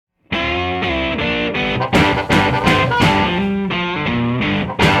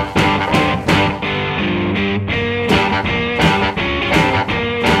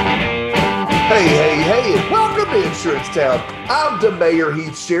Insurance Town. I'm the mayor,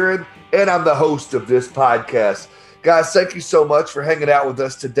 Heath Sheeran, and I'm the host of this podcast. Guys, thank you so much for hanging out with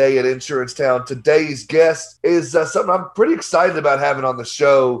us today at Insurance Town. Today's guest is something I'm pretty excited about having on the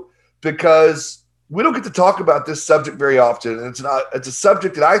show because we don't get to talk about this subject very often. And it's a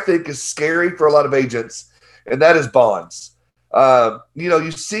subject that I think is scary for a lot of agents, and that is bonds.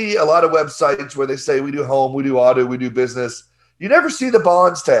 You see a lot of websites where they say we do home, we do auto, we do business. You never see the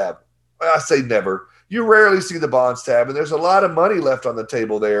bonds tab. I say never. You rarely see the bonds tab, and there's a lot of money left on the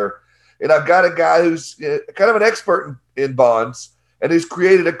table there. And I've got a guy who's kind of an expert in bonds, and he's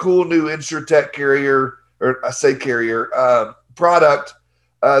created a cool new InsurTech product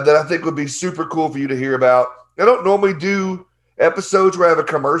that I think would be super cool for you to hear about. I don't normally do episodes where I have a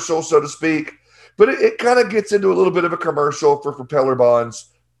commercial, so to speak, but it kind of gets into a little bit of a commercial for Propeller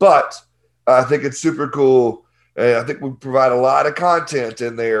Bonds. But I think it's super cool, and I think we provide a lot of content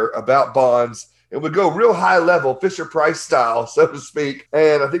in there about bonds. And we go real high level, Fisher-Price style, so to speak.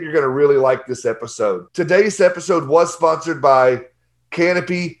 And I think you're going to really like this episode. Today's episode was sponsored by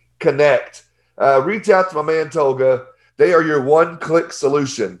Canopy Connect. Reach out to my man Tolga. They are your one-click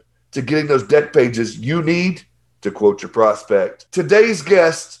solution to getting those deck pages you need to quote your prospect. Today's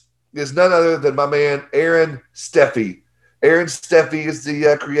guest is none other than my man Aaron Steffi. Aaron Steffi is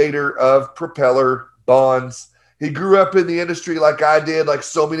the creator of Propeller Bonds. He grew up in the industry like I did, like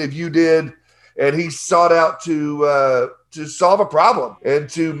so many of you did. And he sought out to solve a problem and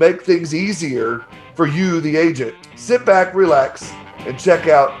to make things easier for you, the agent. Sit back, relax, and check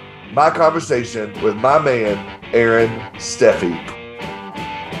out my conversation with my man, Aaron Steffi.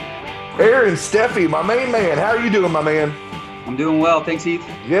 Aaron Steffi, my main man. How are you doing, my man? I'm doing well. Thanks, Heath.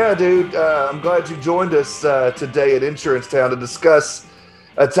 Yeah, dude. I'm glad you joined us today at Insurance Town to discuss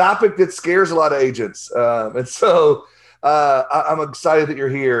a topic that scares a lot of agents. I'm excited that you're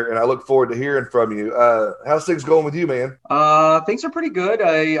here, and I look forward to hearing from you. How's things going with you, man? Things are pretty good.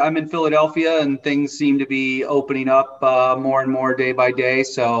 I'm in Philadelphia, and things seem to be opening up more and more day by day.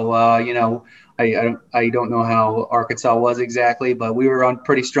 So, I don't know how Arkansas was exactly, but we were on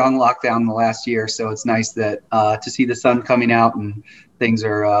pretty strong lockdown the last year. So it's nice that to see the sun coming out and things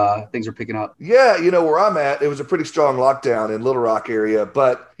are picking up. Yeah, where I'm at, it was a pretty strong lockdown in Little Rock area.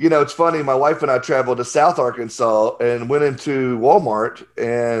 But, it's funny. My wife and I traveled to South Arkansas and went into Walmart,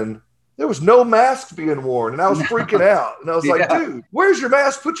 and there was no mask being worn. And I was freaking out. And I was like, dude, where's your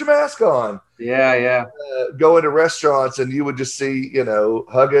mask? Put your mask on. Yeah. Go into restaurants, and you would just see,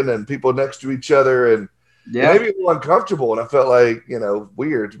 hugging and people next to each other. And maybe a little uncomfortable. And I felt like,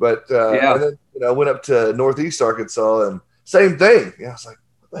 weird. But and then, I went up to Northeast Arkansas, and same thing. Yeah, I was like,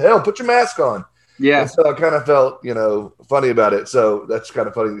 what the hell? Put your mask on. Yeah. And so I kind of felt, funny about it. So that's kind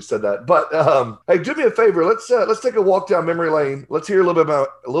of funny you said that. But hey, do me a favor. Let's take a walk down memory lane. Let's hear a little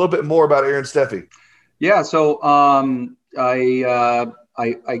bit more about Aaron Steffi. Yeah. So I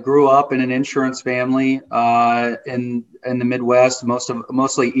grew up in an insurance family in the Midwest,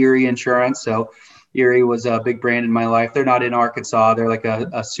 mostly Erie Insurance. So Erie was a big brand in my life. They're not in Arkansas. They're like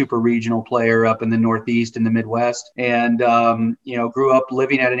a super regional player up in the Northeast and the Midwest. And, grew up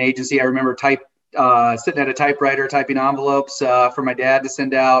living at an agency. I remember sitting at a typewriter, typing envelopes for my dad to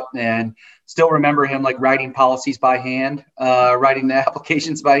send out, and still remember him like writing policies by hand, writing the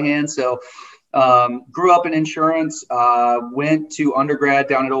applications by hand. So grew up in insurance, went to undergrad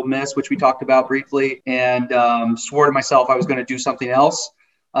down at Ole Miss, which we talked about briefly, and swore to myself I was going to do something else.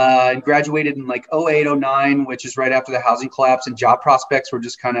 And graduated in like 08, 09, which is right after the housing collapse, and job prospects were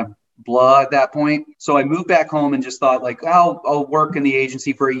just kind of blah at that point. So I moved back home and just thought like, I'll work in the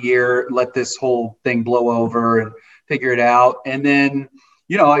agency for a year, let this whole thing blow over and figure it out. And then,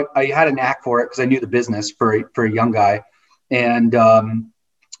 I had a knack for it because I knew the business for a young guy. And,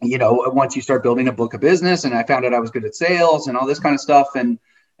 once you start building a book of business, and I found out I was good at sales and all this kind of stuff. And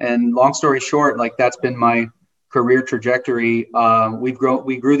long story short, like that's been my career trajectory. We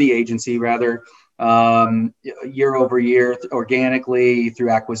grew the agency rather year over year organically through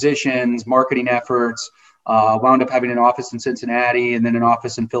acquisitions, marketing efforts, wound up having an office in Cincinnati and then an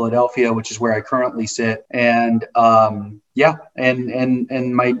office in Philadelphia, which is where I currently sit. And and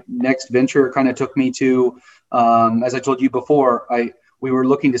my next venture kind of took me to, as I told you before, we were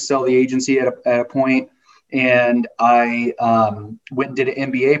looking to sell the agency at a point, and I went and did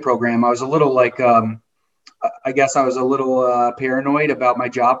an MBA program. I was a little like, I guess I was a little paranoid about my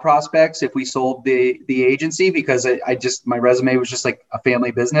job prospects if we sold the agency, because my resume was just like a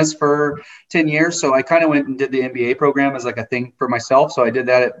family business for 10 years. So I kind of went and did the MBA program as like a thing for myself. So I did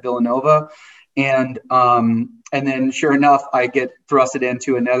that at Villanova. And then sure enough, I get thrusted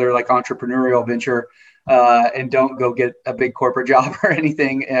into another like entrepreneurial venture and don't go get a big corporate job or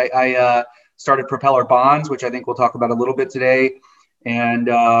anything. I started Propeller Bonds, which I think we'll talk about a little bit today. And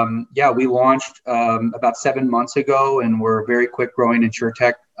we launched about 7 months ago, and we're a very quick growing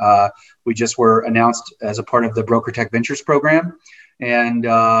insurtech. We just were announced as a part of the BrokerTech Ventures program. And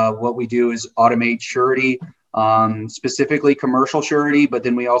what we do is automate surety, specifically commercial surety, but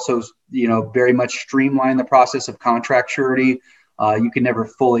then we also, very much streamline the process of contract surety. You can never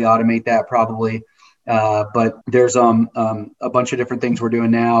fully automate that probably. But there's a bunch of different things we're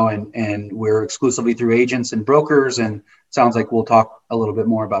doing now, and we're exclusively through agents and brokers, and sounds like we'll talk a little bit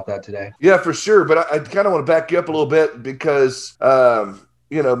more about that today. Yeah, for sure. But I kind of want to back you up a little bit because,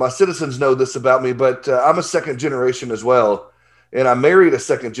 my citizens know this about me, but I'm a second generation as well. And I married a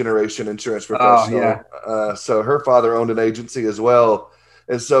second generation insurance professional. Oh, yeah. So her father owned an agency as well.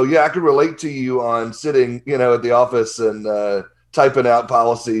 And so, I could relate to you on sitting, at the office and typing out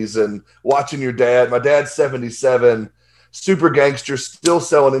policies and watching your dad. My dad's 77, super gangster, still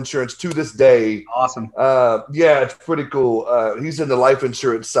selling insurance to this day. Awesome. It's pretty cool. He's in the life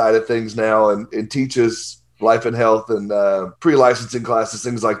insurance side of things now and teaches life and health and pre-licensing classes,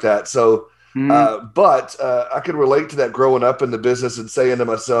 things like that. So, but I could relate to that growing up in the business and saying to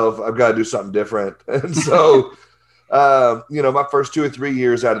myself, I've got to do something different. And so, my first 2 or 3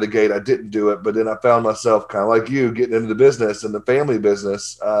 years out of the gate, I didn't do it, but then I found myself kind of like you getting into the business and the family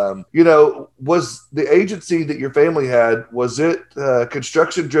business. Was the agency that your family had, was it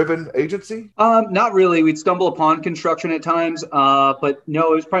construction driven agency? Not really. We'd stumble upon construction at times, but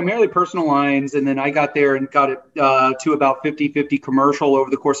no, it was primarily personal lines. And then I got there and got it to about 50-50 commercial over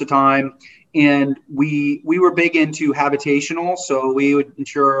the course of time. And we were big into habitational, so we would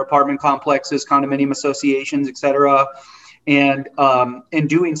insure apartment complexes, condominium associations, et cetera. And in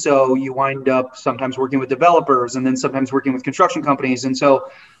doing so, you wind up sometimes working with developers and then sometimes working with construction companies. And so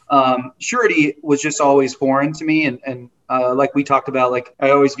surety was just always foreign to me. And like we talked about, like I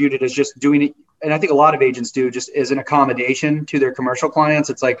always viewed it as just doing it. And I think a lot of agents do, just as an accommodation to their commercial clients.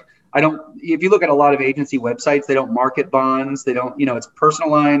 It's like, if you look at a lot of agency websites, they don't market bonds. They don't, it's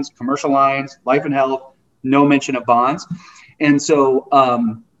personal lines, commercial lines, life and health, no mention of bonds. And so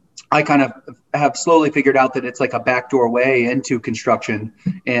I kind of have slowly figured out that it's like a backdoor way into construction,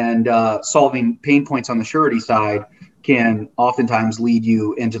 and solving pain points on the surety side can oftentimes lead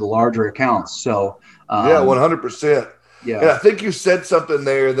you into the larger accounts. So 100%. Yeah. And I think you said something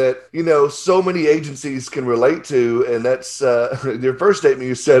there that, so many agencies can relate to. And that's your first statement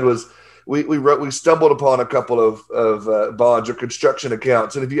you said was we stumbled upon a couple of bonds or construction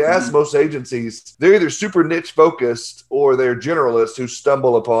accounts. And if you ask most agencies, they're either super niche focused or they're generalists who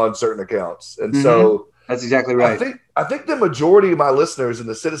stumble upon certain accounts. And so that's exactly right. I think the majority of my listeners and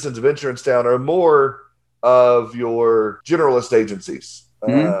the citizens of Insurance Town are more of your generalist agencies.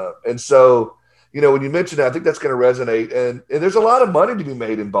 And so, when you mentioned that, I think that's going to resonate. And there's a lot of money to be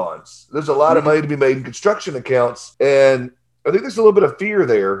made in bonds. There's a lot of money to be made in construction accounts. And I think there's a little bit of fear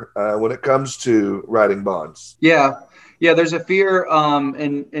there when it comes to writing bonds. Yeah, there's a fear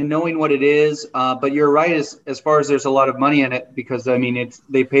in knowing what it is. But you're right as far as there's a lot of money in it, because,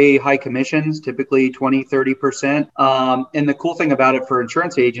 they pay high commissions, typically 20, 30%. And the cool thing about it for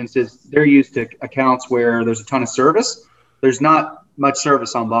insurance agents is they're used to accounts where there's a ton of service. There's not much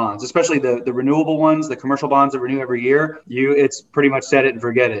service on bonds, especially the renewable ones, the commercial bonds that renew every year. It's pretty much set it and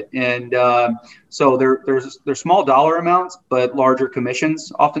forget it. And so there's small dollar amounts, but larger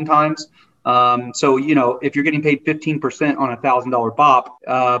commissions oftentimes. So, if you're getting paid 15% on $1,000 BOP,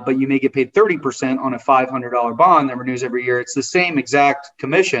 but you may get paid 30% on a $500 bond that renews every year, it's the same exact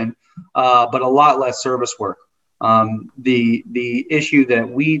commission, but a lot less service work. The issue that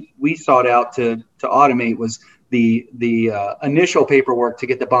we sought out to automate was the initial paperwork to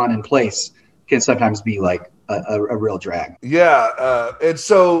get the bond in place can sometimes be like a real drag. Yeah. And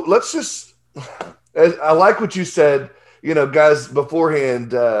so let's just, I like what you said, guys,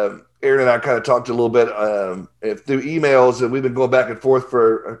 beforehand, Aaron and I kind of talked a little bit through emails, and we've been going back and forth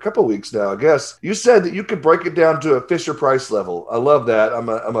for a couple of weeks now, I guess. You said that you could break it down to a Fisher Price level. I love that. I'm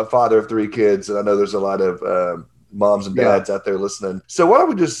a father of 3 kids, and I know there's a lot of moms and dads out there listening. So why don't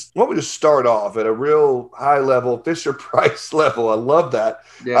we just start off at a real high level, Fisher Price level? I love that.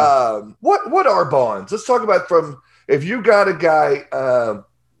 Yeah. What are bonds? Let's talk about if you got a guy,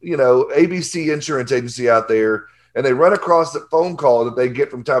 ABC Insurance Agency out there, and they run across the phone call that they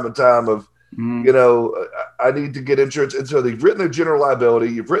get from time to time of, I need to get insurance. And so they've written their general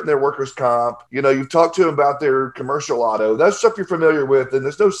liability. You've written their workers' comp. You've talked to them about their commercial auto. That's stuff you're familiar with, and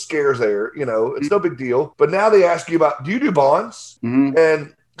there's no scares there. It's no big deal. But now they ask you about, do you do bonds?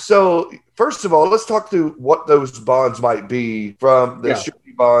 And so, first of all, let's talk through what those bonds might be from the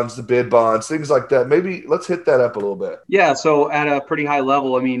bonds, the bid bonds, things like that. Maybe let's hit that up a little bit. Yeah. So at a pretty high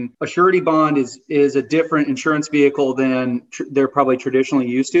level, I mean, a surety bond is a different insurance vehicle than they're probably traditionally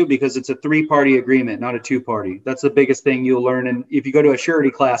used to, because it's a 3-party agreement, not a 2-party. That's the biggest thing you'll learn. And if you go to a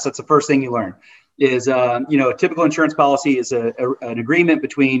surety class, that's the first thing you learn is, a typical insurance policy is an agreement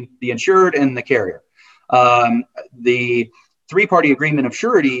between the insured and the carrier. The 3-party agreement of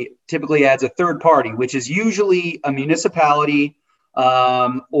surety typically adds a third party, which is usually a municipality,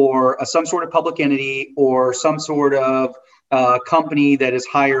 or some sort of public entity, or some sort of company that is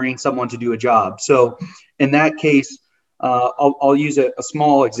hiring someone to do a job. So in that case, I'll use a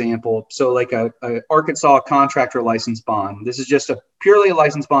small example. So like a Arkansas contractor license bond. This is just purely a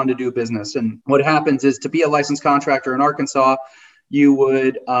license bond to do business. And what happens is, to be a licensed contractor in Arkansas, you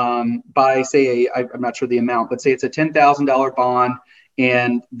would buy, say, I'm not sure the amount, but say it's a $10,000 bond,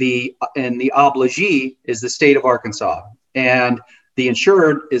 and the obligee is the state of Arkansas, and the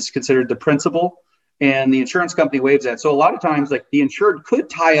insured is considered the principal, and the insurance company waives that. So a lot of times, like, the insured could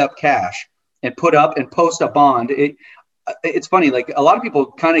tie up cash and put up and post a bond. It's funny, like, a lot of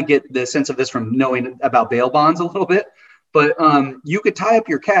people kind of get the sense of this from knowing about bail bonds a little bit, but you could tie up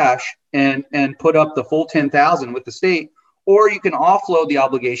your cash and put up the full 10,000 with the state, or you can offload the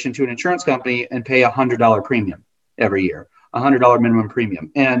obligation to an insurance company and pay $100 premium every year, $100 minimum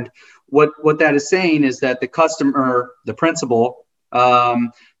premium. And what that is saying is that the customer, the principal,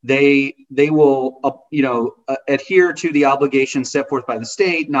 they will, adhere to the obligations set forth by the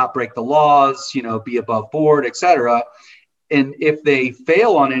state, not break the laws, be above board, et cetera. And if they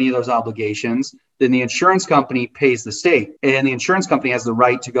fail on any of those obligations, then the insurance company pays the state, and the insurance company has the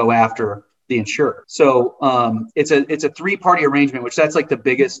right to go after the insured. So it's a 3-party arrangement, which that's like the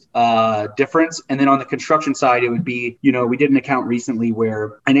biggest difference. And then on the construction side, it would be, we did an account recently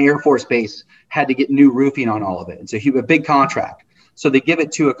where an Air Force base had to get new roofing on all of it. It's a big contract. So they give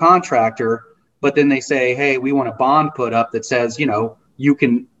it to a contractor, but then they say, hey, we want a bond put up that says, you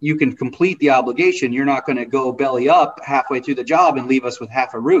can complete the obligation. You're not going to go belly up halfway through the job and leave us with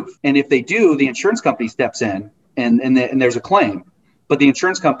half a roof. And if they do, the insurance company steps in and there's a claim. But the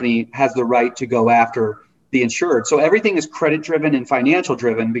insurance company has the right to go after the insured. So everything is credit driven and financial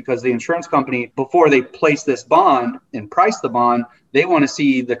driven, because the insurance company, before they place this bond and price the bond, they want to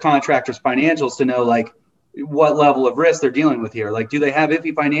see the contractor's financials to know, like, what level of risk they're dealing with here. Like, do they have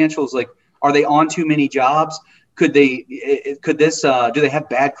iffy financials? Like, are they on too many jobs? Do they have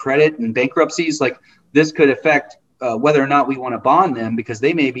bad credit and bankruptcies? Like, this could affect whether or not we want to bond them, because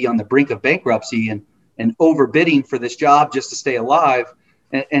they may be on the brink of bankruptcy and overbidding for this job just to stay alive.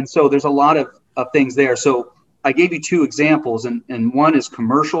 And so there's a lot of things there. So I gave you 2 examples, and one is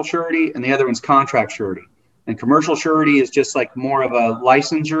commercial surety and the other one's contract surety. And commercial surety is just like more of a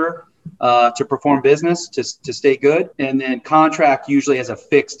licensure to perform business, to stay good. And then contract usually has a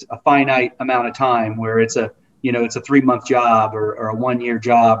finite amount of time, where it's a 3-month job or a 1-year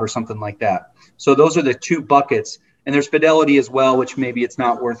job or something like that. So those are the 2 buckets. And there's fidelity as well, which maybe it's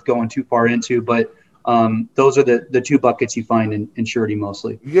not worth going too far into, but those are the 2 buckets you find in surety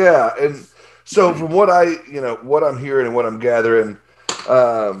mostly. Yeah. And so from what what I'm hearing and what I'm gathering,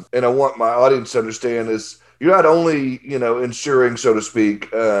 and I want my audience to understand, is you're not only, insuring, so to speak,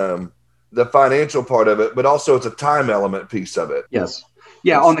 the financial part of it, but also it's a time element piece of it. Yes.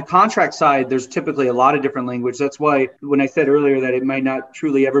 Yeah. On the contract side, there's typically a lot of different language. That's why when I said earlier that it might not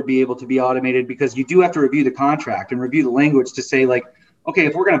truly ever be able to be automated, because you do have to review the contract and review the language to say, like, okay,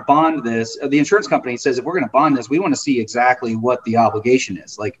 if we're going to bond this, the insurance company says, if we're going to bond this, we want to see exactly what the obligation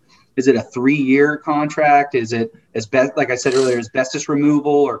is. Like, is it a 3-year contract? Is it, like I said earlier, asbestos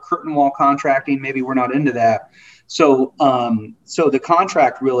removal or curtain wall contracting? Maybe we're not into that. So, so the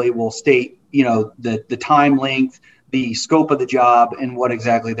contract really will state, the time length, the scope of the job, and what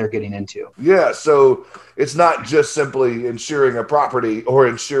exactly they're getting into. Yeah. So it's not just simply insuring a property or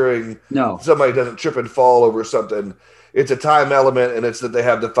insuring somebody doesn't trip and fall over something. It's a time element, and it's that they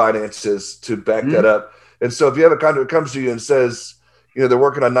have the finances to back that up. And so if you have a contractor that comes to you and says, they're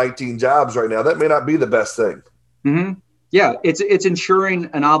working on 19 jobs right now, that may not be the best thing. Mm-hmm. Yeah. It's insuring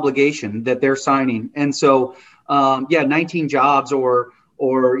an obligation that they're signing. And so, 19 jobs or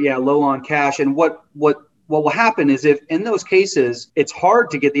low on cash. And what will happen is, if in those cases, it's hard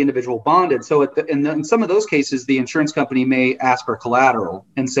to get the individual bonded. So in some of those cases, the insurance company may ask for collateral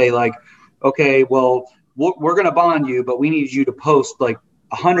and say, like, okay, well, we're going to bond you, but we need you to post like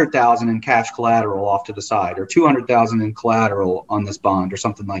 100,000 in cash collateral off to the side, or 200,000 in collateral on this bond, or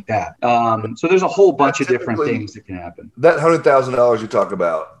something like that. So there's a whole bunch of different things that can happen. That $100,000 you talk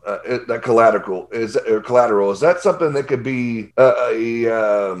about, that collateral is that something that could be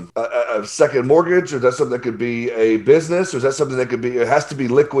a second mortgage, or is that something that could be a business, or is that something that could be? It has to be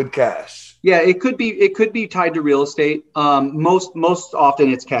liquid cash. Yeah, it could be tied to real estate. Most often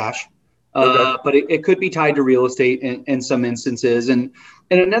it's cash. But it could be tied to real estate in some instances. And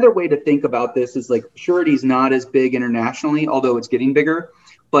another way to think about this is like surety is not as big internationally, although it's getting bigger.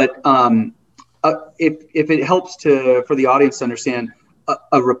 But if it helps for the audience to understand,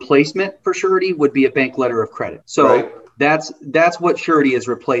 a replacement for surety would be a bank letter of credit. So that's what surety is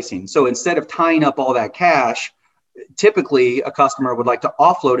replacing. So instead of tying up all that cash, typically a customer would like to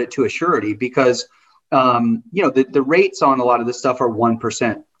offload it to a surety because the rates on a lot of this stuff are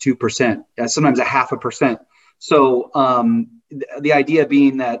 1%, 2%, sometimes 0.5%. So the idea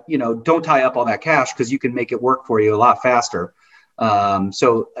being that, don't tie up all that cash because you can make it work for you a lot faster.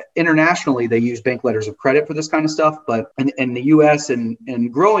 So internationally, they use bank letters of credit for this kind of stuff. But in the U.S.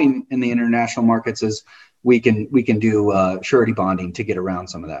 and growing in the international markets is we can do surety bonding to get around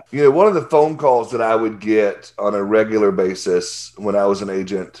some of that. One of the phone calls that I would get on a regular basis when I was an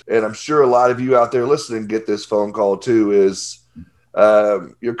agent, and I'm sure a lot of you out there listening get this phone call too, is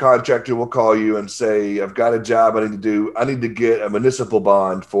your contractor will call you and say, I've got a job I need to get a municipal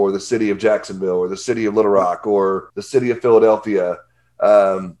bond for the city of Jacksonville or the city of Little Rock or the city of Philadelphia.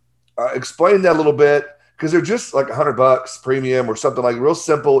 Explain that a little bit, because they're just like $100 premium or something, like real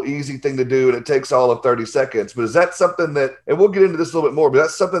simple, easy thing to do. And it takes all of 30 seconds. But is that something that, and we'll get into this a little bit more, but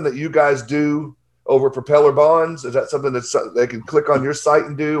that's something that you guys do over Propeller Bonds? Is that something that they can click on your site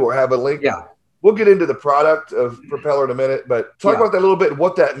and do, or have a link? Yeah. We'll get into the product of Propeller in a minute, but talk about that a little bit,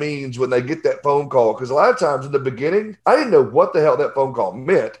 what that means when they get that phone call. Because a lot of times in the beginning, I didn't know what the hell that phone call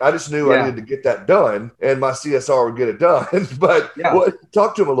meant. I just knew I needed to get that done, and my CSR would get it done. But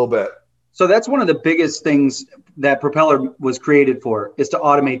talk to them a little bit. So that's one of the biggest things that Propeller was created for, is to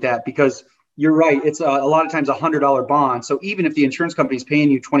automate that, because you're right. It's a lot of times $100 bond. So even if the insurance company is paying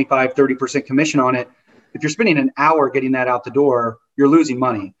you 25, 30% commission on it, if you're spending an hour getting that out the door, you're losing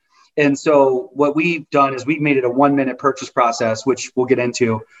money. And so what we've done is we've made it a 1-minute purchase process, which we'll get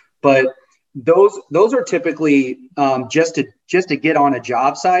into. But those are typically just to get on a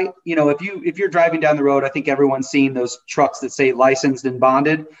job site. If you're driving down the road, I think everyone's seen those trucks that say licensed and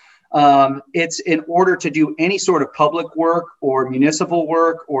bonded. It's in order to do any sort of public work or municipal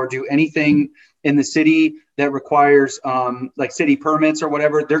work or do anything in the city that requires like city permits or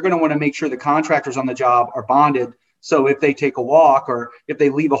whatever. They're going to want to make sure the contractors on the job are bonded. So if they take a walk or if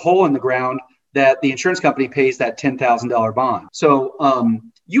they leave a hole in the ground, that the insurance company pays that $10,000 bond. So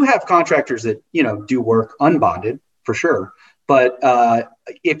you have contractors that, do work unbonded for sure. But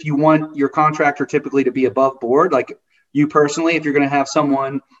if you want your contractor typically to be above board, like you personally, if you're going to have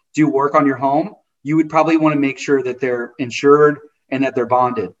someone do work on your home, you would probably want to make sure that they're insured and that they're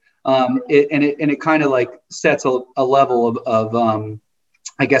bonded. It kind of like sets a level of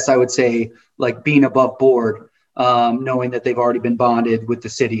I guess I would say, like being above board, knowing that they've already been bonded with the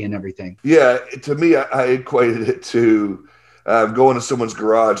city and everything. Yeah, to me, I equated it to going to someone's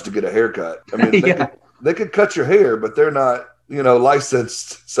garage to get a haircut. I mean, they could cut your hair, but they're not,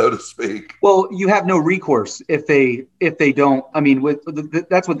 licensed, so to speak. Well, you have no recourse if they don't. I mean,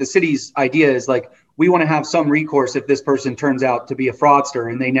 that's what the city's idea is. Like, we want to have some recourse if this person turns out to be a fraudster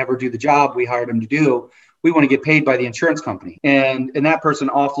and they never do the job we hired them to do. We want to get paid by the insurance company, and that person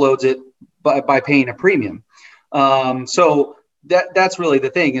offloads it by paying a premium. So that's really the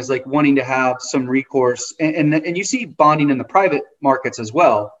thing, is like wanting to have some recourse, and you see bonding in the private markets as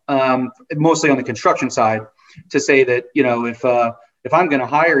well, mostly on the construction side, to say that, if I'm going to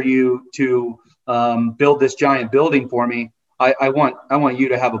hire you to build this giant building for me, I want you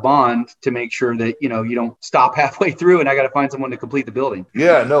to have a bond to make sure that, you don't stop halfway through and I got to find someone to complete the building.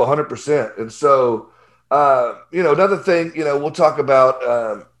 Yeah, no, 100%. And so, another thing, we'll talk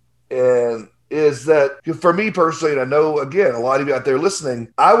about, and is that for me personally, and I know, again, a lot of you out there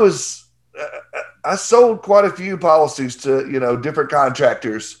listening, I sold quite a few policies to, different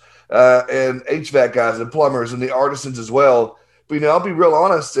contractors and HVAC guys and plumbers and the artisans as well. But, I'll be real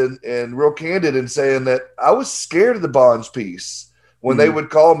honest and real candid in saying that I was scared of the bonds piece when they would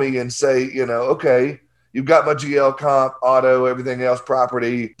call me and say, okay, you've got my GL comp, auto, everything else,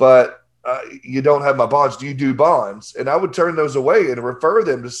 property, but you don't have my bonds. Do you do bonds? And I would turn those away and refer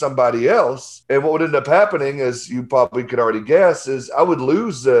them to somebody else. And what would end up happening, as you probably could already guess, is I would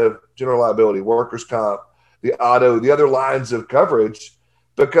lose the general liability, workers' comp, the auto, the other lines of coverage,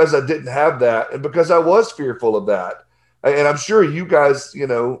 because I didn't have that and because I was fearful of that. and I'm sure you guys,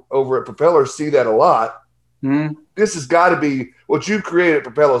 over at Propeller see that a lot. Mm-hmm. This has got to be what you've created at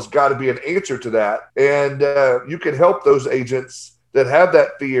Propeller has got to be an answer to that. And you can help those agents that have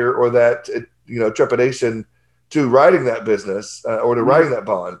that fear or that, trepidation to writing that business or to writing that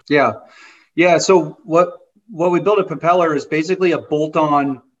bond. Yeah. Yeah. So what we built at Propeller is basically a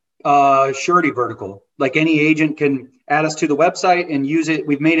bolt-on surety vertical. Like any agent can add us to the website and use it.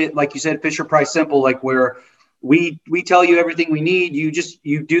 We've made it, like you said, Fisher Price simple, like where we tell you everything we need.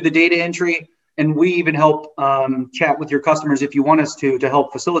 You do the data entry, and we even help chat with your customers if you want us to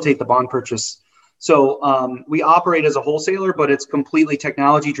help facilitate the bond purchase. So we operate as a wholesaler, but it's completely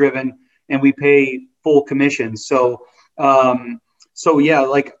technology driven, and we pay full commissions. So yeah,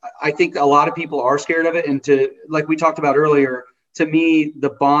 like I think a lot of people are scared of it. And like we talked about earlier, to me, the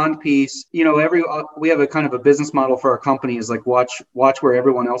bond piece, we have a kind of a business model for our company is like watch where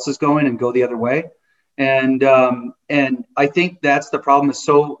everyone else is going and go the other way. And I think that's the problem is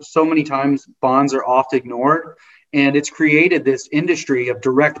so many times bonds are often ignored, and it's created this industry of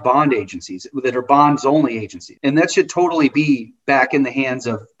direct bond agencies that are bonds only agencies. And that should totally be back in the hands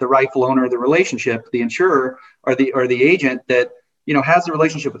of the rightful owner of the relationship, the insurer or the agent that, has the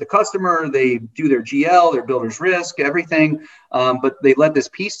relationship with the customer. They do their GL, their builder's risk, everything. But they let this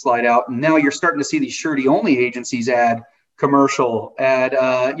piece slide out. And now you're starting to see these surety only agencies add commercial, add,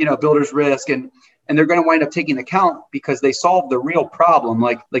 builder's risk. And they're going to wind up taking account because they solve the real problem.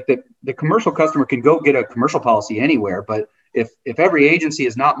 Like the commercial customer can go get a commercial policy anywhere. But if every agency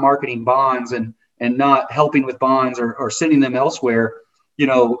is not marketing bonds and not helping with bonds or sending them elsewhere,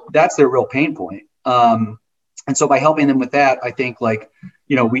 that's their real pain point. And so by helping them with that, I think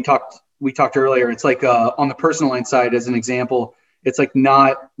we talked earlier, it's like on the personal line side, as an example, it's like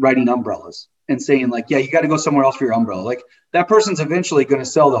not writing umbrellas and saying like, yeah, you got to go somewhere else for your umbrella. Like that person's eventually going to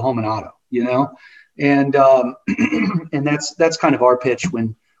sell the home and auto, and and that's kind of our pitch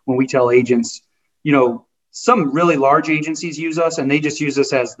when we tell agents, some really large agencies use us and they just use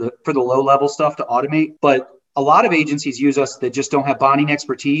us for the low level stuff to automate. But a lot of agencies use us that just don't have bonding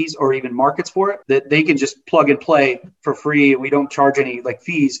expertise or even markets for it, that they can just plug and play for free. We don't charge any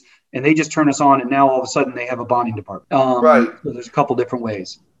fees, and they just turn us on. And now all of a sudden they have a bonding department. Right. So there's a couple different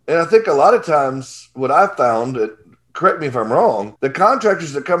ways. And I think a lot of times what I found, correct me if I'm wrong, the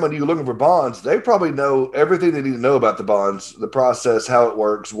contractors that come to you looking for bonds, they probably know everything they need to know about the bonds, the process, how it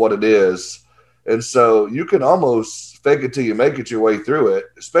works, what it is. And so you can almost fake it till you make it your way through it,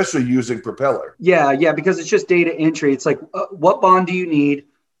 especially using Propeller. Yeah, because it's just data entry. It's like, what bond do you need?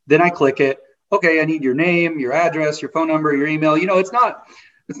 Then I click it. Okay, I need your name, your address, your phone number, your email. It's not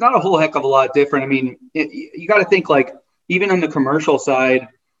a whole heck of a lot different. I mean, you got to think like even on the commercial side,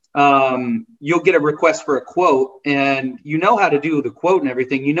 you'll get a request for a quote, and you know how to do the quote and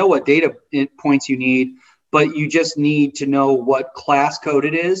everything. You know what data points you need, but you just need to know what class code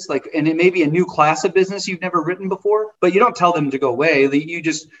it is. And it may be a new class of business you've never written before, but you don't tell them to go away.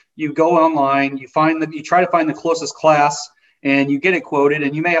 You go online, you try to find the closest class, and you get it quoted,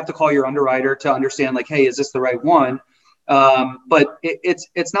 and you may have to call your underwriter to understand like, hey, is this the right one? But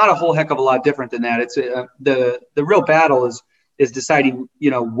it's not a whole heck of a lot different than that. It's the real battle is deciding,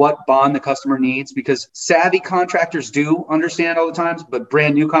 what bond the customer needs, because savvy contractors do understand all the times, but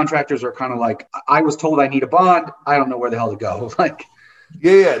brand new contractors are kind of like, I was told I need a bond. I don't know where the hell to go.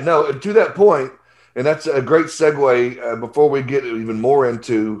 No. To that point, and that's a great segue before we get even more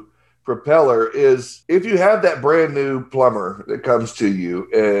into Propeller, is if you have that brand new plumber that comes to you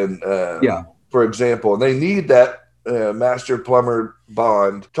and, for example, and they need that master plumber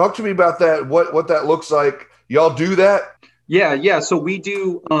bond, talk to me about that. What that looks like. Y'all do that? Yeah. So we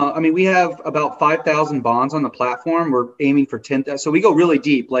do, we have about 5,000 bonds on the platform. We're aiming for 10,000. So we go really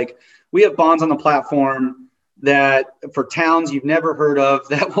deep. Like we have bonds on the platform that for towns you've never heard of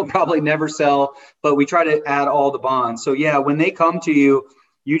that will probably never sell, but we try to add all the bonds. So yeah, when they come to you,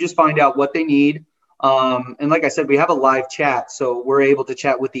 you just find out what they need. And like I said, we have a live chat. So we're able to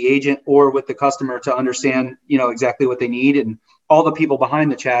chat with the agent or with the customer to understand, exactly what they need. And all the people behind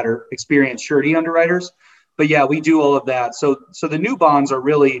the chat are experienced surety underwriters. But yeah, we do all of that. So the new bonds are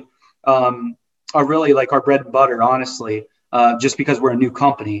really like our bread and butter, honestly, just because we're a new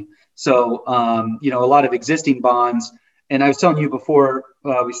company. So, a lot of existing bonds. And I was telling you before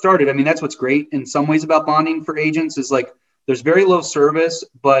we started, that's what's great in some ways about bonding for agents is like there's very low service,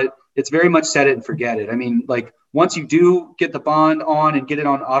 but it's very much set it and forget it. Once you do get the bond on and get it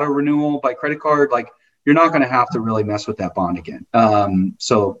on auto renewal by credit card, you're not going to have to really mess with that bond again.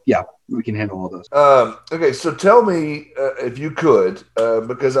 So yeah, we can handle all those. Okay, so tell me if you could,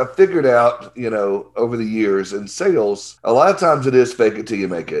 because I figured out, over the years in sales, a lot of times it is fake it till you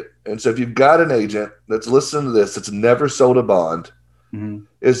make it. And so if you've got an agent that's listening to this that's never sold a bond,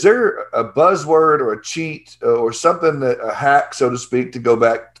 is there a buzzword or a cheat or something, a hack, so to speak, to go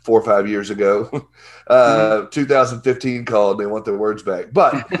back 4 or 5 years ago? 2015 called, they want their words back.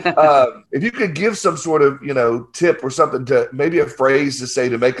 But if you could give some sort of, tip or something, to maybe a phrase to say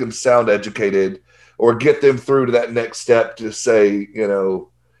to make them sound educated or get them through to that next step, to say,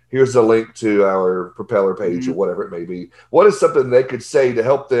 here's a link to our Propeller page or whatever it may be. What is something they could say to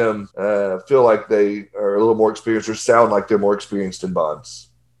help them feel like they are a little more experienced or sound like they're more experienced in bonds?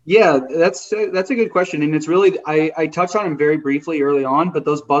 Yeah, that's a good question. And it's really, I touched on them very briefly early on, but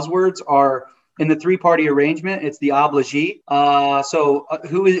those buzzwords are in the 3-party arrangement. It's the obligee. So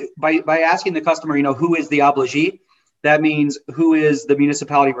who is, by asking the customer, who is the obligee? That means who is the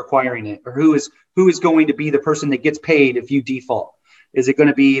municipality requiring it, or who is going to be the person that gets paid if you default? Is it going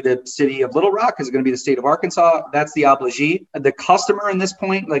to be the city of Little Rock? Is it going to be the state of Arkansas? That's the obligee. The customer in this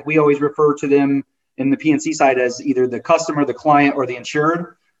point, like we always refer to them in the PNC side as either the customer, the client, or the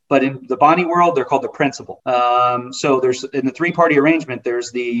insured. But in the bonding world, they're called the principal. So there's, in the 3-party arrangement, there's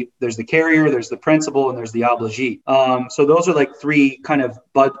the carrier, there's the principal, and there's the obligee. So those are like 3 kind of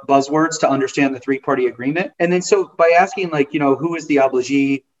buzzwords to understand the 3-party agreement. And then so by asking who is the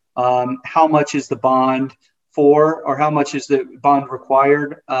obligee, how much is the bond for, or how much is the bond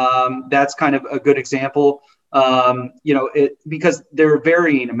required? That's kind of a good example. Because they're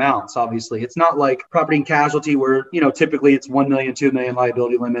varying amounts, obviously. It's not like property and casualty where, typically it's 1 million, 2 million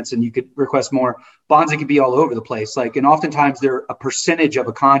liability limits and you could request more. Bonds, it could be all over the place. And oftentimes they're a percentage of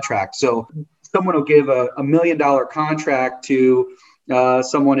a contract. So someone will give a $1 million contract to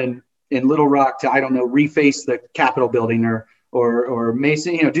someone in Little Rock to, reface the Capitol building or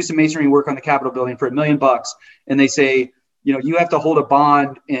mason, do some masonry work on the Capitol building for $1 million. And they say, you have to hold a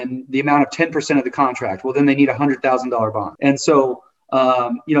bond in the amount of 10% of the contract. Well, then they need a $100,000 bond. And so,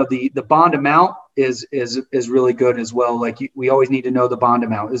 the bond amount is really good as well. We always need to know the bond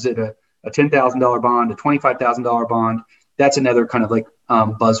amount. Is it a $10,000 bond, a $25,000 bond? That's another kind of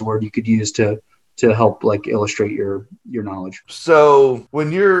buzzword you could use to help illustrate your knowledge. So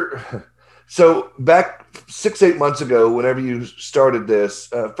So back 6-8 months ago, whenever you started this,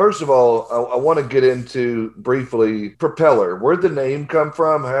 first of all, I want to get into briefly Propeller. Where'd the name come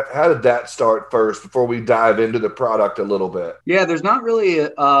from? How did that start first before we dive into the product a little bit? Yeah, there's not really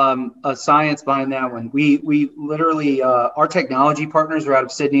a science behind that one. We literally, our technology partners are out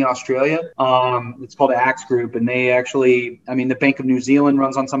of Sydney, Australia. It's called Axe Group, and they actually, the Bank of New Zealand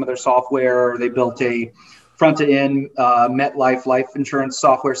runs on some of their software. They built a front-to-end MetLife life insurance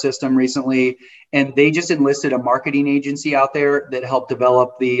software system recently, and they just enlisted a marketing agency out there that helped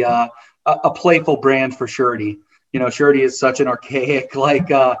develop a playful brand for Surety. Surety is such an archaic,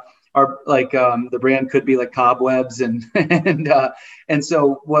 the brand could be like cobwebs, and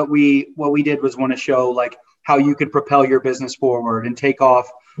so what we did was want to show how you could propel your business forward and take off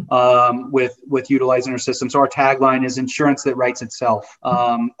with utilizing our system. So our tagline is insurance that writes itself.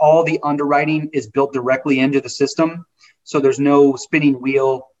 All the underwriting is built directly into the system. So there's no spinning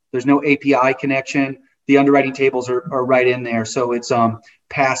wheel. There's no API connection. The underwriting tables are right in there. So it's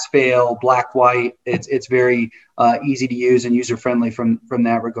pass, fail, black, white. It's very easy to use and user friendly from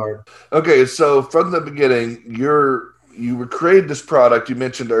that regard. Okay. So from the beginning, you created this product you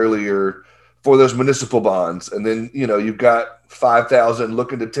mentioned earlier for those municipal bonds. And then, you've got 5,000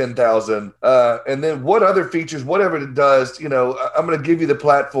 looking to 10,000. And then what other features, whatever it does, I'm going to give you the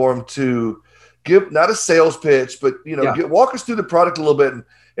platform to give, not a sales pitch, but, walk us through the product a little bit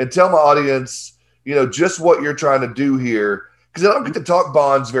and tell my audience, just what you're trying to do here. Because I don't get to talk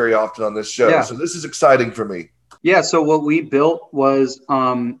bonds very often on this show. Yeah. So this is exciting for me. Yeah. So what we built was,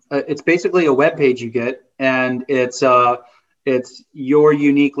 it's basically a web page you get, and it's your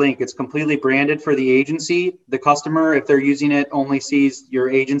unique link. It's completely branded for the agency. The customer, if they're using it, only sees your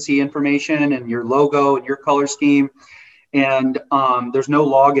agency information and your logo and your color scheme. And there's no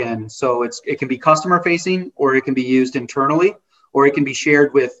login. So it can be customer facing, or it can be used internally, or it can be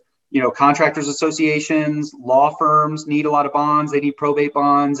shared with, contractors associations. Law firms need a lot of bonds. They need probate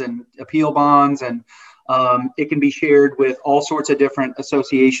bonds and appeal bonds. And it can be shared with all sorts of different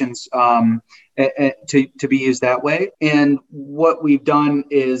associations to be used that way. And what we've done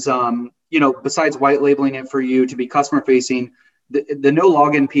is, besides white labeling it for you to be customer facing, the no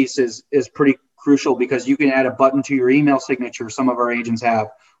login piece is pretty crucial, because you can add a button to your email signature. Some of our agents have,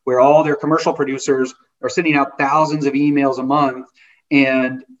 where all their commercial producers are sending out thousands of emails a month.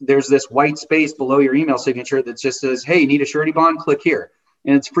 And there's this white space below your email signature that just says, hey, you need a surety bond? Click here.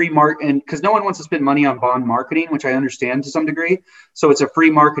 and it's free and because no one wants to spend money on bond marketing, which I understand to some degree. So it's a free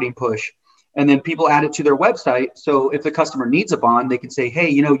marketing push. And then people add it to their website. So if the customer needs a bond, they can say, hey,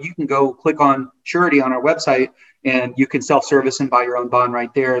 you can go click on Surety on our website and you can self-service and buy your own bond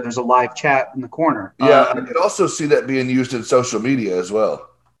right there. There's a live chat in the corner. Yeah, I could also see that being used in social media as well.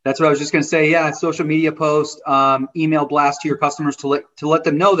 That's what I was just going to say. Yeah, social media post, email blast to your customers to let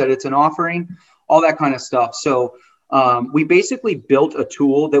them know that it's an offering, all that kind of stuff. So we basically built a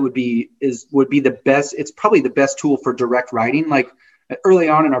tool that would be the best. It's probably the best tool for direct writing. Like early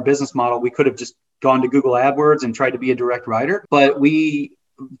on in our business model, we could have just gone to Google AdWords and tried to be a direct writer, but we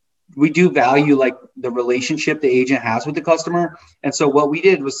do value like the relationship the agent has with the customer. And so what we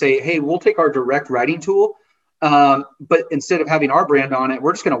did was say, hey, we'll take our direct writing tool, but instead of having our brand on it,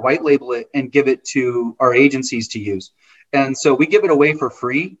 we're just going to white label it and give it to our agencies to use. And so we give it away for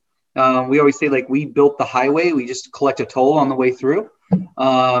free. We always say like we built the highway, we just collect a toll on the way through.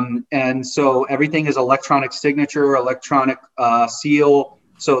 And so everything is electronic signature, electronic seal.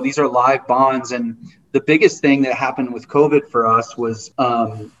 So these are live bonds. And the biggest thing that happened with COVID for us was,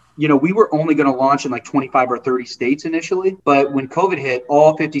 we were only going to launch in like 25 or 30 states initially. But when COVID hit,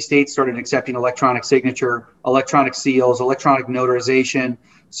 all 50 states started accepting electronic signature, electronic seals, electronic notarization.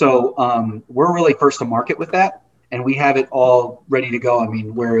 So we're really first to market with that. And we have it all ready to go. I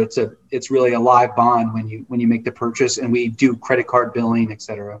mean, where it's really a live bond when you make the purchase, and we do credit card billing, et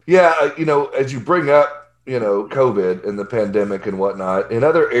cetera. Yeah, as you bring up, COVID and the pandemic and whatnot,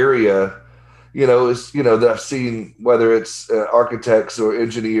 another area, that I've seen, whether it's architects or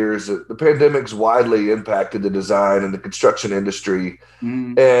engineers, the pandemic's widely impacted the design and the construction industry.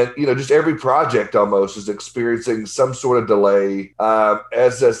 And, just every project almost is experiencing some sort of delay,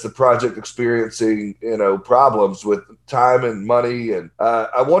 as is the project experiencing, problems with time and money. And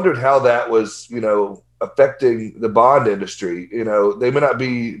I wondered how that was, affecting the bond industry. They may not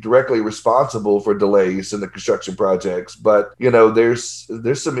be directly responsible for delays in the construction projects, but there's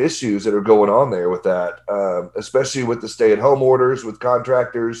some issues that are going on there with that, especially with the stay-at-home orders with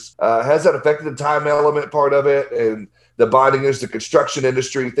contractors. Has that affected the time element part of it, and the bonding is the construction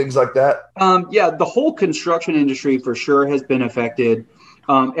industry, things like that? Yeah, the whole construction industry for sure has been affected.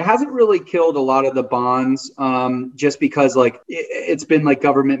 It hasn't really killed a lot of the bonds, just because it's been like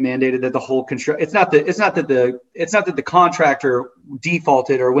government mandated that the whole it's not that the contractor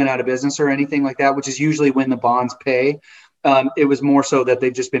defaulted or went out of business or anything like that, which is usually when the bonds pay. It was more so that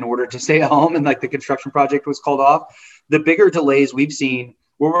they've just been ordered to stay at home and like the construction project was called off. The bigger delays we've seen,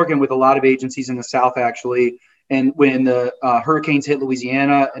 we're working with a lot of agencies in the South actually. And when the hurricanes hit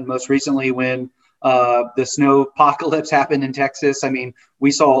Louisiana, and most recently when the snow apocalypse happened in Texas, I mean, we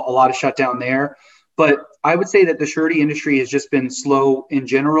saw a lot of shutdown there. But I would say that the surety industry has just been slow in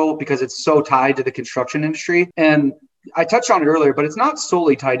general because it's so tied to the construction industry. And I touched on it earlier, but it's not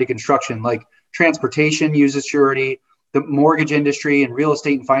solely tied to construction. Like transportation uses surety, the mortgage industry and real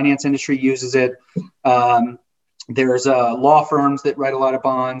estate and finance industry uses it. There's law firms that write a lot of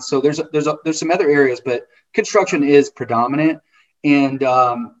bonds. So there's some other areas, but construction is predominant. And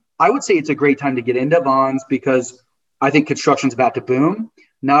I would say it's a great time to get into bonds because I think construction's about to boom,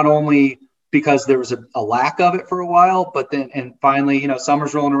 not only because there was a lack of it for a while, but then, and finally,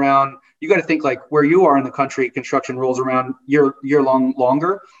 summer's rolling around. You got to think like where you are in the country, construction rolls around year long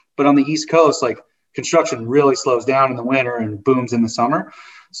longer, but on the East Coast, like construction really slows down in the winter and booms in the summer.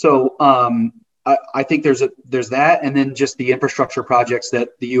 So I think there's that, and then just the infrastructure projects that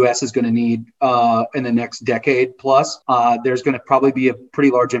the U.S. is going to need in the next decade plus. There's going to probably be a pretty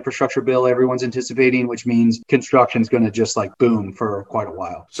large infrastructure bill everyone's anticipating, which means construction is going to just like boom for quite a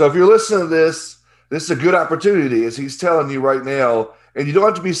while. So if you're listening to this is a good opportunity, as he's telling you right now, and you don't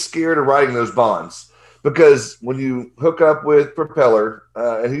have to be scared of writing those bonds, because when you hook up with Propeller,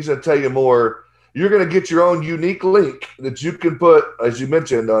 and he's going to tell you more, you're going to get your own unique link that you can put, as you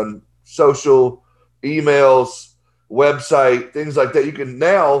mentioned, on social, emails, website, things like that. You can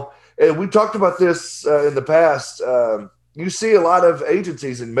now, and we talked about this in the past, you see a lot of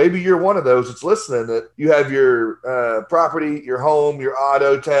agencies, and maybe you're one of those that's listening, that you have your property, your home, your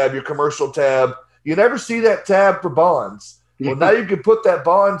auto tab, your commercial tab. You never see that tab for bonds. Well, now you can put that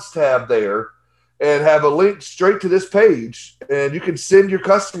bonds tab there and have a link straight to this page, and you can send your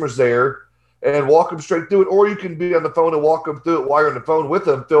customers there and walk them straight through it, or you can be on the phone and walk them through it while you're on the phone with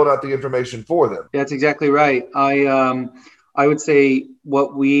them, filling out the information for them. That's exactly right. I would say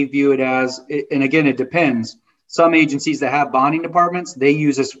what we view it as, and again, it depends. Some agencies that have bonding departments, they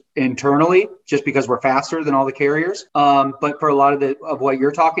use us internally just because we're faster than all the carriers. But for a lot of what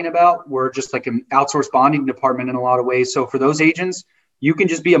you're talking about, we're just like an outsourced bonding department in a lot of ways. So for those agents, you can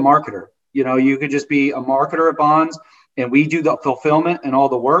just be a marketer. You could just be a marketer of bonds. and we do the fulfillment and all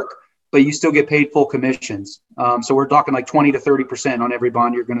the work, but you still get paid full commissions. So we're talking like 20 to 30% on every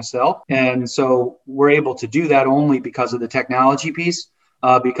bond you're going to sell. And so we're able to do that only because of the technology piece,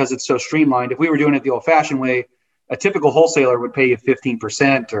 because it's so streamlined. If we were doing it the old fashioned way, a typical wholesaler would pay you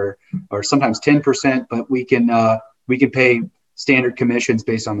 15% or sometimes 10%, but we can pay standard commissions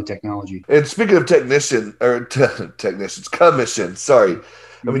based on the technology. And speaking of technicians, commissions, sorry.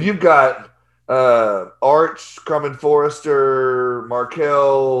 I mean, you've got Arch, Crum & Forrester,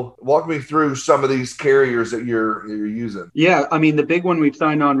 Markel. Walk me through some of these carriers that you're using. Yeah, I mean, the big one we've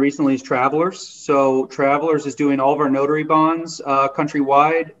signed on recently is Travelers. So Travelers is doing all of our notary bonds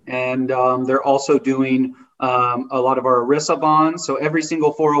countrywide, and they're also doing a lot of our ERISA bonds. So every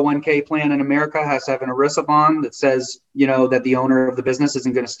single 401k plan in America has to have an ERISA bond that says, that the owner of the business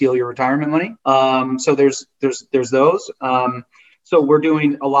isn't going to steal your retirement money. So there's those. So we're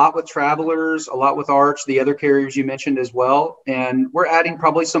doing a lot with Travelers, a lot with Arch, the other carriers you mentioned as well. And we're adding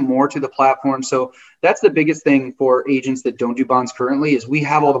probably some more to the platform. So that's the biggest thing for agents that don't do bonds currently is we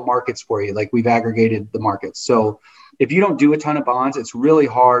have all the markets for you. Like we've aggregated the markets. So if you don't do a ton of bonds, it's really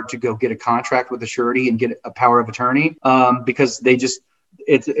hard to go get a contract with a surety and get a power of attorney because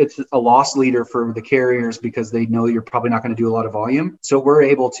it's a loss leader for the carriers because they know you're probably not going to do a lot of volume. So we're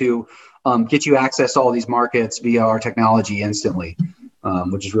able to get you access to all these markets via our technology instantly,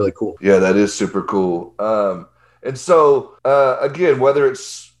 which is really cool. Yeah, that is super cool. And so, again, whether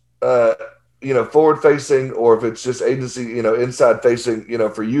it's, forward facing or if it's just agency, inside facing,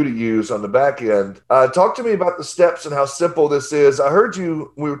 for you to use on the back end, talk to me about the steps and how simple this is. I heard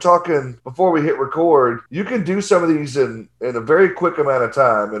we were talking before we hit record, you can do some of these in a very quick amount of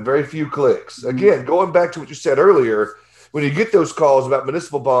time and very few clicks. Again, going back to what you said earlier, when you get those calls about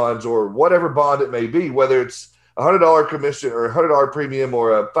municipal bonds or whatever bond it may be, whether it's $100 commission or $100 premium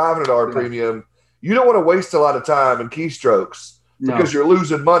or a $500 premium, you don't want to waste a lot of time and keystrokes because you're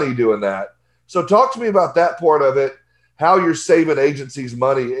losing money doing that. So talk to me about that part of it, how you're saving agencies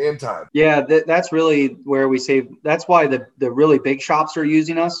money and time. Yeah, that's really where we save. That's why the really big shops are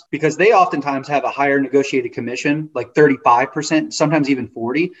using us because they oftentimes have a higher negotiated commission, like 35%, sometimes even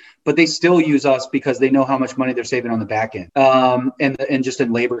 40%, but they still use us because they know how much money they're saving on the back end and just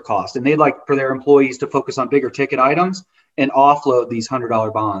in labor cost. And they'd like for their employees to focus on bigger ticket items and offload these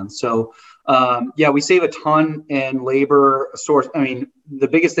 $100 bonds. So we save a ton in labor source. I mean, the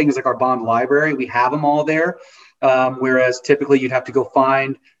biggest thing is like our bond library. We have them all there. Whereas typically you'd have to go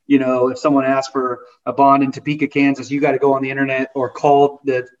find, if someone asks for a bond in Topeka, Kansas, you got to go on the internet or call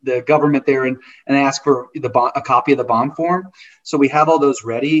the government there and ask for a copy of the bond form. So we have all those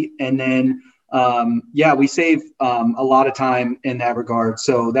ready. And then, we save a lot of time in that regard.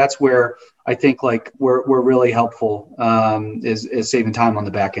 So that's where I think like we're really helpful is saving time on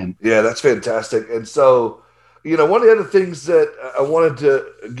the back end. Yeah, that's fantastic. And so, one of the other things that I wanted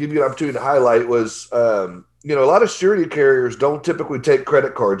to give you an opportunity to highlight was, a lot of surety carriers don't typically take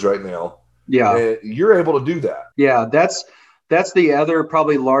credit cards right now. Yeah. And you're able to do that. Yeah, that's the other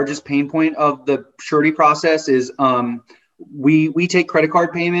probably largest pain point of the surety process is we take credit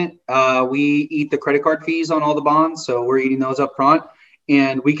card payment. We eat the credit card fees on all the bonds. So we're eating those up front.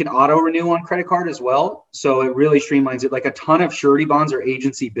 And we can auto renew on credit card as well. So it really streamlines it. Like a ton of surety bonds are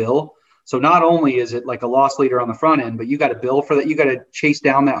agency bill. So not only is it like a loss leader on the front end, but you got to bill for that. You got to chase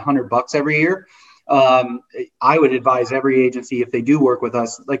down that $100 every year. I would advise every agency, if they do work with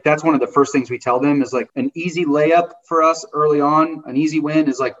us, like that's one of the first things we tell them is like an easy layup for us early on. An easy win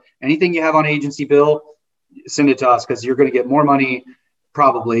is like anything you have on agency bill, send it to us because you're going to get more money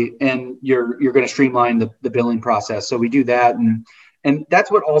probably, and you're going to streamline the billing process. So we do that. And that's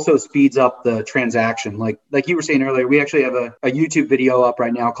what also speeds up the transaction. Like you were saying earlier, we actually have a YouTube video up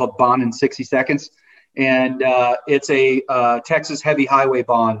right now called Bond in 60 Seconds. And it's a Texas heavy highway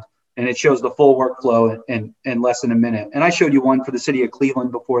bond. And it shows the full workflow in less than a minute. And I showed you one for the city of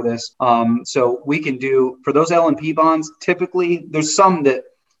Cleveland before this. So we can do, for those L&P bonds, typically there's some that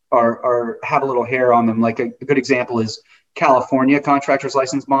are have a little hair on them. Like a good example is California contractors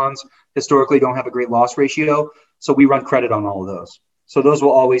license bonds historically don't have a great loss ratio. So we run credit on all of those. So those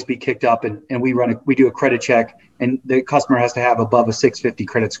will always be kicked up and we do a credit check and the customer has to have above a 650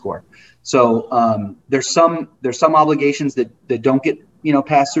 credit score. So there's some obligations that don't get,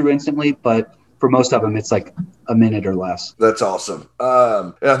 passed through instantly, but for most of them, it's like a minute or less. That's awesome.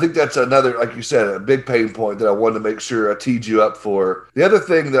 And I think that's another, like you said, a big pain point that I wanted to make sure I teed you up for. The other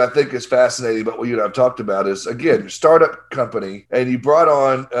thing that I think is fascinating about what you and I've talked about is, again, your startup company, and you brought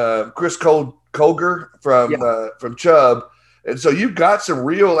on Chris Colger from Chubb. And so you've got some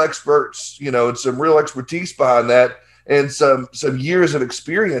real experts, and some real expertise behind that and some years of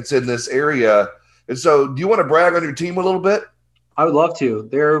experience in this area. And so do you want to brag on your team a little bit? I would love to.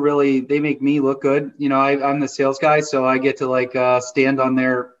 They make me look good. I'm the sales guy, so I get to stand on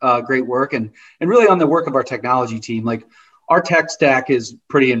their great work and really on the work of our technology team. Like, our tech stack is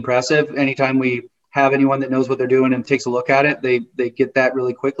pretty impressive. Anytime we have anyone that knows what they're doing and takes a look at it, they get that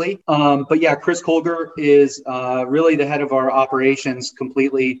really quickly. But yeah, Chris Colger is really the head of our operations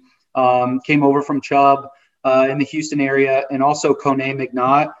completely. Came over from Chubb in the Houston area, and also Kone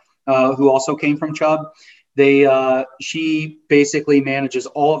McNaught, who also came from Chubb. She basically manages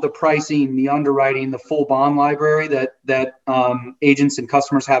all of the pricing, the underwriting, the full bond library that agents and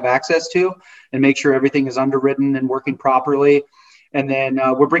customers have access to, and make sure everything is underwritten and working properly. And then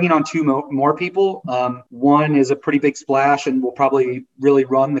we're bringing on two more people. One is a pretty big splash and will probably really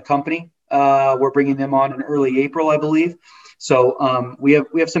run the company. We're bringing them on in early April, I believe. So we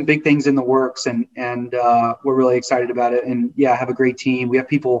have some big things in the works, and we're really excited about it. And yeah, have a great team. We have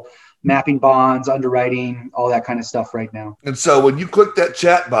people mapping bonds, underwriting, all that kind of stuff right now. And so when you click that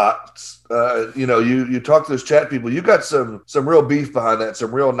chat box, you talk to those chat people, you got some real beef behind that,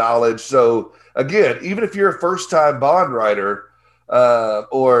 some real knowledge. So again, even if you're a first-time bond writer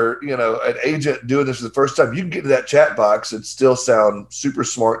or an agent doing this for the first time, you can get to that chat box and still sound super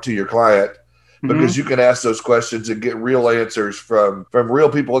smart to your client, because you can ask those questions and get real answers from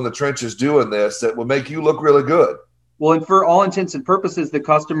real people in the trenches doing this that will make you look really good. Well, and for all intents and purposes, the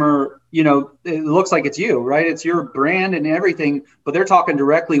customer, it looks like it's you, right? It's your brand and everything, but they're talking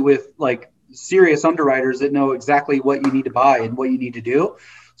directly with like serious underwriters that know exactly what you need to buy and what you need to do.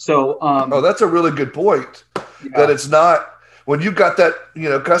 So, that's a really good point. Yeah. That it's not, when you've got that,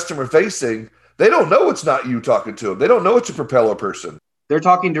 customer facing, they don't know it's not you talking to them. They don't know it's a Propeller person. They're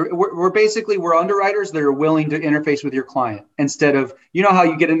talking to, we're underwriters that are willing to interface with your client, instead of, how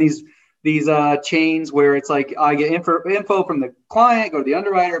you get in these chains where it's like, I get info from the client, go to the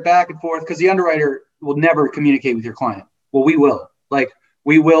underwriter, back and forth, because the underwriter will never communicate with your client. Well, we will.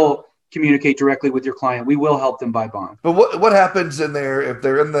 We will communicate directly with your client. We will help them buy bonds. But what happens in there if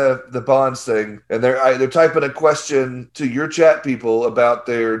they're in the bonds thing and they're typing a question to your chat people about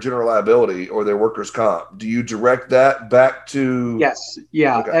their general liability or their workers' comp? Do you direct that back to? Yes.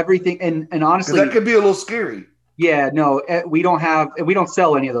 Yeah. Okay. Everything. And honestly, that could be a little scary. Yeah, no, we don't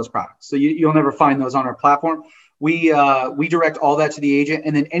sell any of those products. So you'll never find those on our platform. We direct all that to the agent,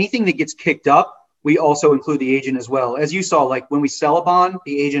 and then anything that gets kicked up, we also include the agent as well. As you saw, like when we sell a bond,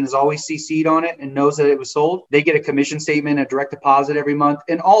 the agent is always CC'd on it and knows that it was sold. They get a commission statement, a direct deposit every month,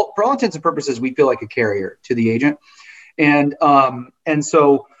 and for all intents and purposes, we feel like a carrier to the agent. And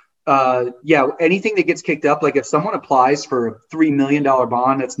so anything that gets kicked up, like if someone applies for a $3 million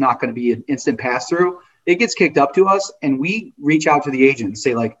bond, that's not going to be an instant pass through. It gets kicked up to us, and we reach out to the agent and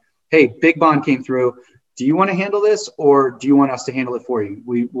say like, hey, big bond came through. Do you want to handle this, or do you want us to handle it for you?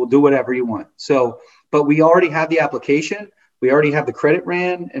 We will do whatever you want. So, but we already have the application. We already have the credit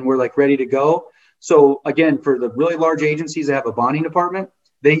ran, and we're like ready to go. So again, for the really large agencies that have a bonding department,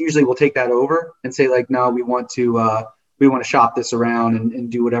 they usually will take that over and say like, no, we want to shop this around and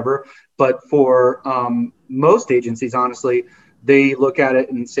do whatever. But for most agencies, honestly, they look at it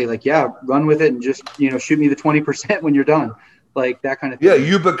and say like, yeah, run with it and just, shoot me the 20% when you're done. Like that kind of thing. Yeah,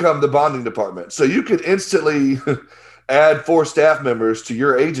 you become the bonding department. So you could instantly add 4 staff members to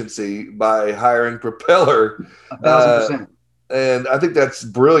your agency by hiring Propeller. 1,000%. And I think that's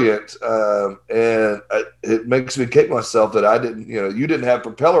brilliant. And it makes me kick myself that I didn't, you didn't have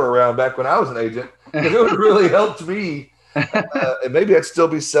Propeller around back when I was an agent. It would have really helped me. And maybe I'd still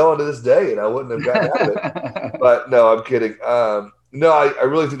be selling to this day and I wouldn't have gotten out of it. But no, I'm kidding. No, I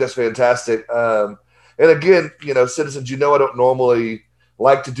really think that's fantastic. And again, Citizens, I don't normally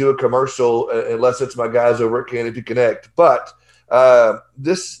like to do a commercial unless it's my guys over at Canopy Connect. But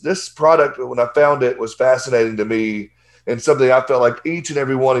this product, when I found it, was fascinating to me and something I felt like each and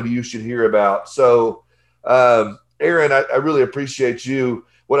every one of you should hear about. So, Aaron, I really appreciate you.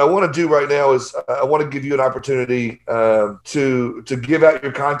 What I want to do right now is I want to give you an opportunity to give out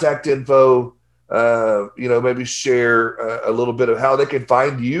your contact info, maybe share a little bit of how they can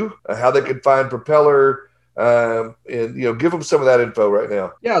find you, how they can find Propeller, and give them some of that info right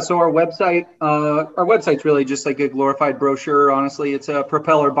now. Yeah, so our website's really just like a glorified brochure. Honestly, it's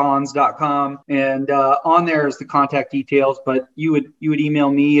propellerbonds.com, and on there is the contact details. But you would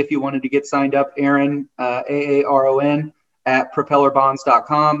email me if you wanted to get signed up, Aaron, AARON at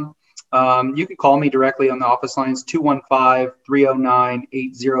propellerbonds.com. You can call me directly on the office lines,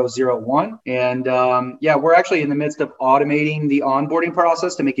 215-309-8001. And we're actually in the midst of automating the onboarding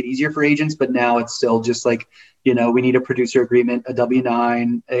process to make it easier for agents. But now it's still just like, we need a producer agreement, a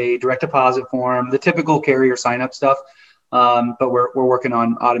W-9, a direct deposit form, the typical carrier sign up stuff. But we're working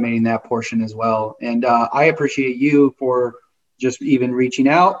on automating that portion as well. And I appreciate you for just even reaching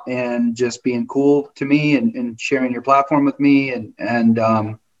out and just being cool to me and sharing your platform with me. And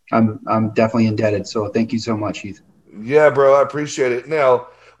I'm definitely indebted. So thank you so much, Heath. Yeah, bro, I appreciate it. Now,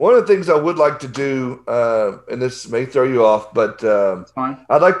 one of the things I would like to do, and this may throw you off, but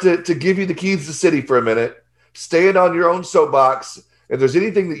I'd like to give you the keys to the city for a minute. Stand on your own soapbox. If there's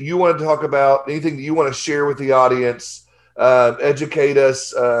anything that you want to talk about, anything that you want to share with the audience, educate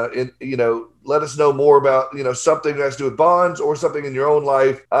us, and let us know more about something that has to do with bonds or something in your own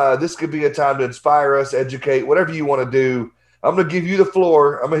life. This could be a time to inspire us, educate, whatever you want to do. I'm going to give you the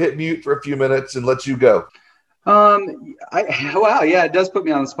floor. I'm going to hit mute for a few minutes and let you go. Wow. Yeah, it does put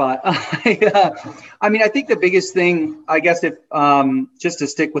me on the spot. I mean, I think the biggest thing, I guess, if just to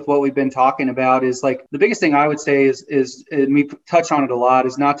stick with what we've been talking about, is like the biggest thing I would say is and we touch on it a lot,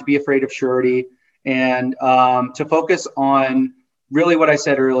 is not to be afraid of surety and to focus on really what I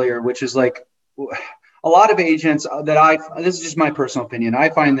said earlier, which is like a lot of agents this is just my personal opinion. I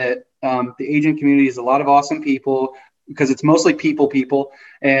find that the agent community is a lot of awesome people, because it's mostly people.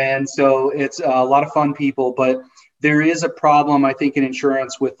 And so it's a lot of fun people, but there is a problem, I think, in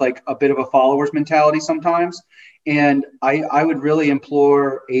insurance with like a bit of a follower's mentality sometimes. And I would really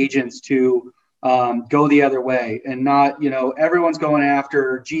implore agents to go the other way and not, everyone's going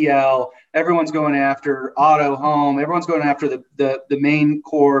after GL, everyone's going after auto, home, everyone's going after the main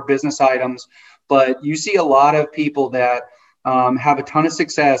core business items. But you see a lot of people that have a ton of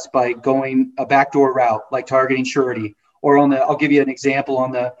success by going a backdoor route, like targeting surety. Or I'll give you an example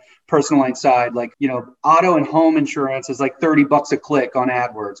on the personal line side, like, auto and home insurance is like $30 a click on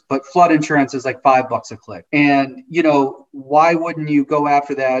AdWords, but flood insurance is like $5 a click. And, why wouldn't you go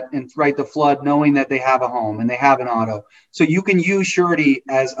after that and write the flood knowing that they have a home and they have an auto? So you can use surety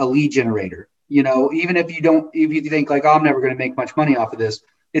as a lead generator, even if you think like, oh, I'm never going to make much money off of this.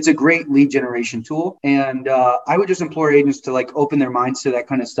 It's a great lead generation tool. And I would just implore agents to like open their minds to that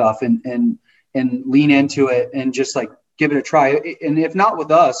kind of stuff and lean into it and just like give it a try. And if not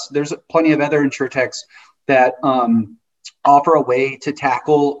with us, there's plenty of other insurtechs that offer a way to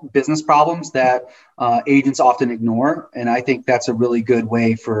tackle business problems that agents often ignore. And I think that's a really good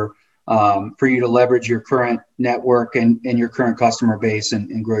way for you to leverage your current network and your current customer base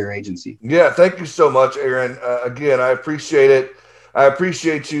and grow your agency. Yeah, thank you so much, Aaron. Again, I appreciate it. I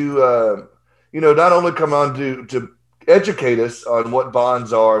appreciate you, not only come on to educate us on what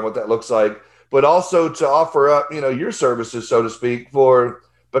bonds are and what that looks like, but also to offer up, your services, so to speak, for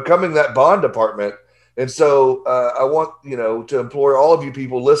becoming that bond department. And so I want, to implore all of you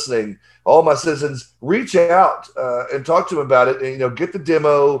people listening, all my citizens, reach out and talk to them about it and, get the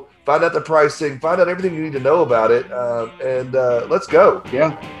demo, find out the pricing, find out everything you need to know about it. And let's go.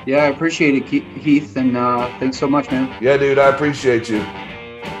 Yeah, I appreciate it, Heath. And thanks so much, man. Yeah, dude, I appreciate you.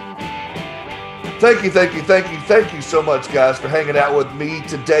 Thank you so much, guys, for hanging out with me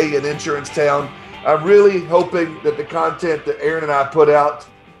today in Insurance Town. I'm really hoping that the content that Aaron and I put out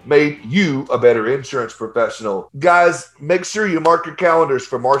made you a better insurance professional. Guys, make sure you mark your calendars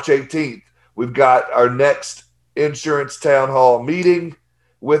for March 18th. We've got our next Insurance Town Hall meeting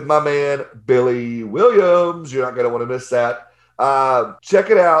with my man, Billy Williams. You're not going to want to miss that. Check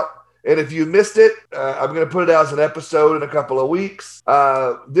it out. And if you missed it, I'm going to put it out as an episode in a couple of weeks.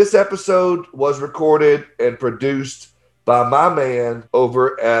 This episode was recorded and produced by my man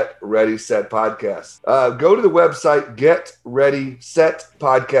over at Ready Set Podcast. Go to the website,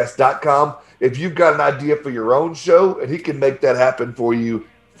 getreadysetpodcast.com. If you've got an idea for your own show, and he can make that happen for you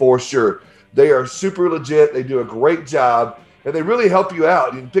for sure. They are super legit. They do a great job, and they really help you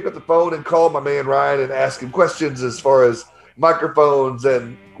out. You can pick up the phone and call my man Ryan and ask him questions as far as microphones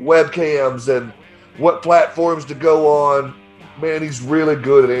and webcams and what platforms to go on. Man, he's really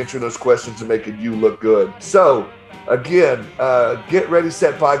good at answering those questions and making you look good. So again,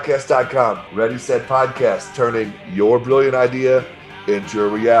 getreadysetpodcast.com. Ready Set Podcast, turning your brilliant idea into a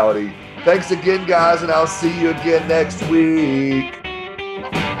reality. Thanks again, guys, and I'll see you again next week.